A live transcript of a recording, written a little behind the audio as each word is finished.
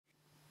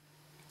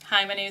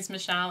Hi, my name is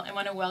Michelle. I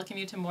want to welcome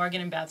you to Morgan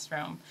and Beth's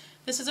room.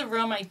 This is a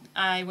room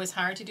I was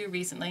hired to do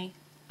recently.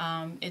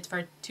 It's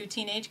for two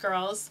teenage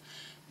girls.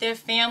 Their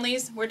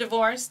families were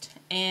divorced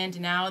and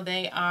now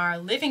they are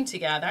living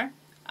together.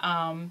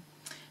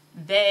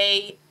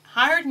 They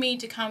hired me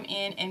to come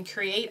in and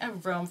create a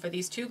room for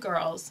these two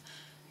girls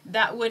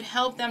that would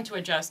help them to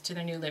adjust to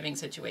their new living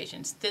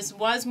situations. This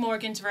was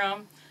Morgan's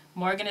room.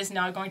 Morgan is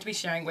now going to be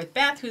sharing with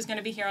Beth, who's going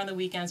to be here on the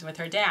weekends with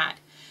her dad.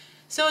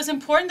 So it's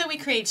important that we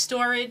create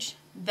storage,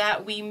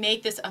 that we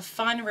make this a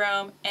fun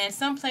room and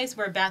someplace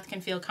where Beth can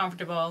feel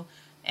comfortable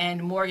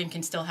and Morgan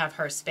can still have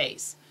her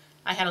space.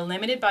 I had a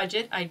limited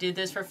budget. I did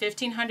this for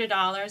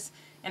 $1,500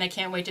 and I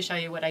can't wait to show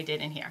you what I did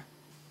in here.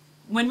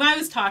 When I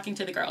was talking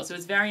to the girls, it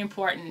was very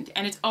important,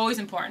 and it's always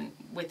important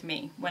with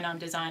me when I'm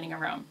designing a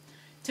room,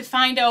 to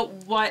find out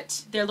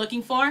what they're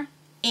looking for.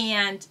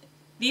 And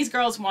these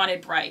girls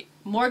wanted bright.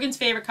 Morgan's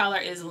favorite color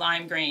is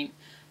lime green.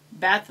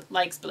 Beth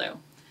likes blue.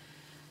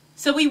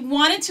 So we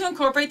wanted to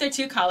incorporate their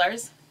two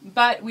colors,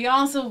 but we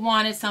also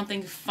wanted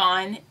something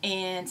fun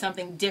and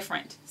something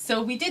different.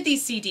 So we did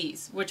these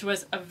CDs, which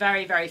was a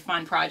very, very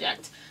fun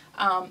project.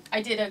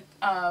 I did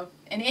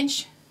an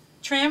inch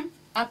trim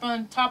up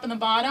on top and the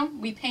bottom.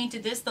 We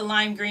painted this the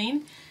lime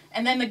green,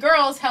 and then the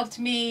girls helped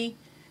me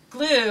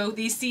glue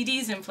these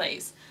CDs in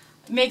place.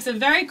 It makes a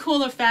very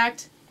cool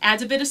effect,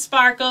 adds a bit of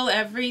sparkle.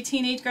 Every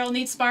teenage girl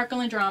needs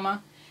sparkle and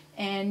drama,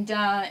 and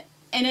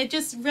it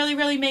just really,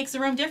 really makes the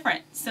room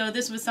different. So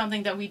this was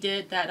something that we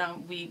did that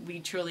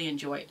we truly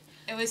enjoyed.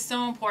 It was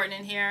so important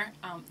in here,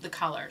 the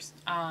colors,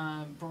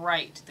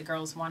 bright. The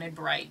girls wanted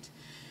bright.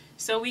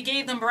 So we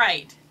gave them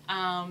bright.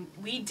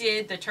 We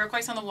did the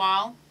turquoise on the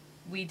wall.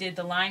 We did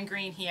the lime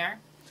green here,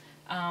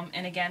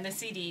 and again the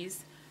CDs.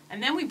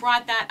 And then we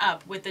brought that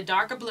up with the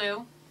darker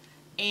blue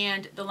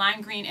and the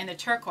lime green and the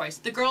turquoise.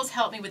 The girls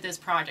helped me with this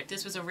project.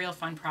 This was a real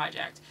fun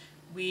project.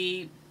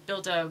 We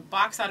built a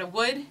box out of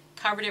wood,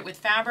 covered it with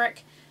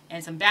fabric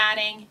and some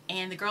batting,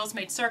 and the girls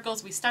made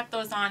circles. We stuck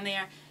those on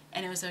there,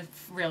 and it was a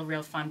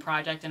real fun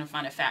project and a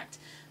fun effect.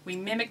 We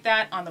mimicked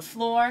that on the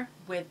floor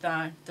with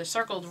the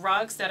circled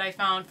rugs that I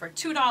found for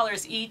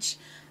 $2 each,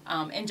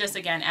 and just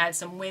again add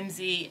some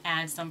whimsy,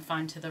 add some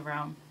fun to the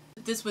room.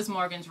 This was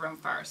Morgan's room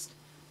first.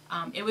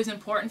 It was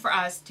important for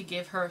us to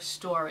give her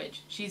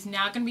storage. She's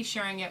now going to be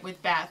sharing it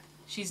with Beth.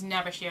 She's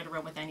never shared a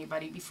room with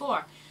anybody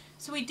before.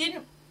 So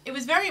it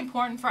was very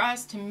important for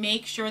us to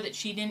make sure that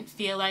she didn't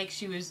feel like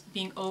she was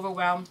being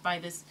overwhelmed by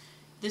this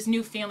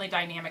new family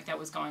dynamic that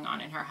was going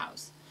on in her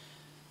house.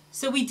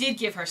 So we did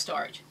give her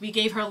storage. We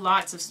gave her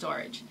lots of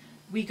storage.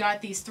 We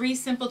got these 3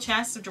 simple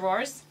chests of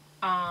drawers,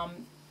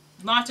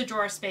 lots of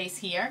drawer space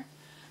here.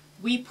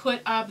 We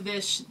put up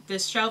this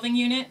shelving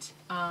unit.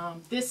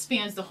 This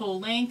spans the whole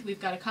length.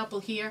 We've got a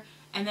couple here,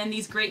 and then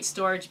these great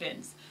storage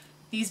bins.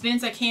 These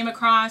bins I came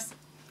across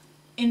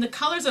in the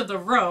colors of the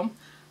room,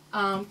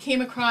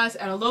 came across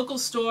at a local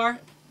store,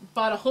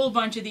 bought a whole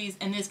bunch of these,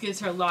 and this gives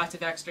her lots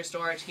of extra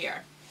storage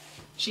here.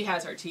 She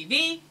has her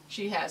TV,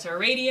 she has her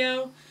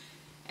radio,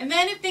 and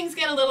then if things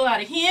get a little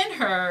out of hand,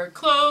 her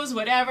clothes,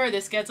 whatever,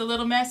 this gets a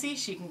little messy,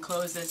 she can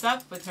close this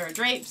up with her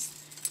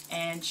drapes,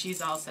 and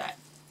she's all set.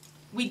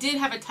 We did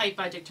have a tight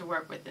budget to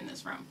work with in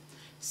this room,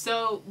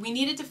 so we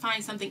needed to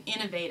find something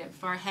innovative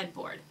for our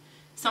headboard,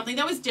 something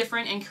that was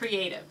different and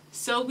creative.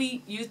 So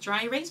we used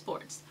dry erase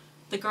boards.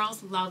 The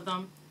girls love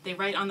them. They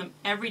write on them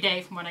every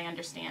day from what I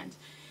understand.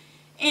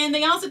 And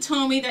they also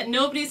told me that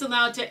nobody's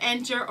allowed to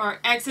enter or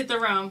exit the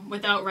room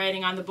without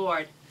writing on the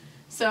board.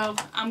 So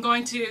I'm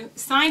going to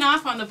sign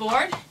off on the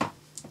board.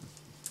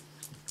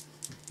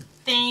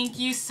 Thank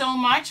you so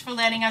much for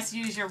letting us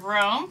use your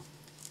room.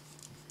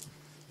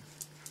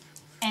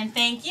 And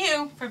thank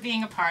you for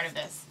being a part of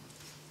this.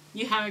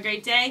 You have a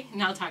great day,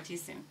 and I'll talk to you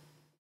soon.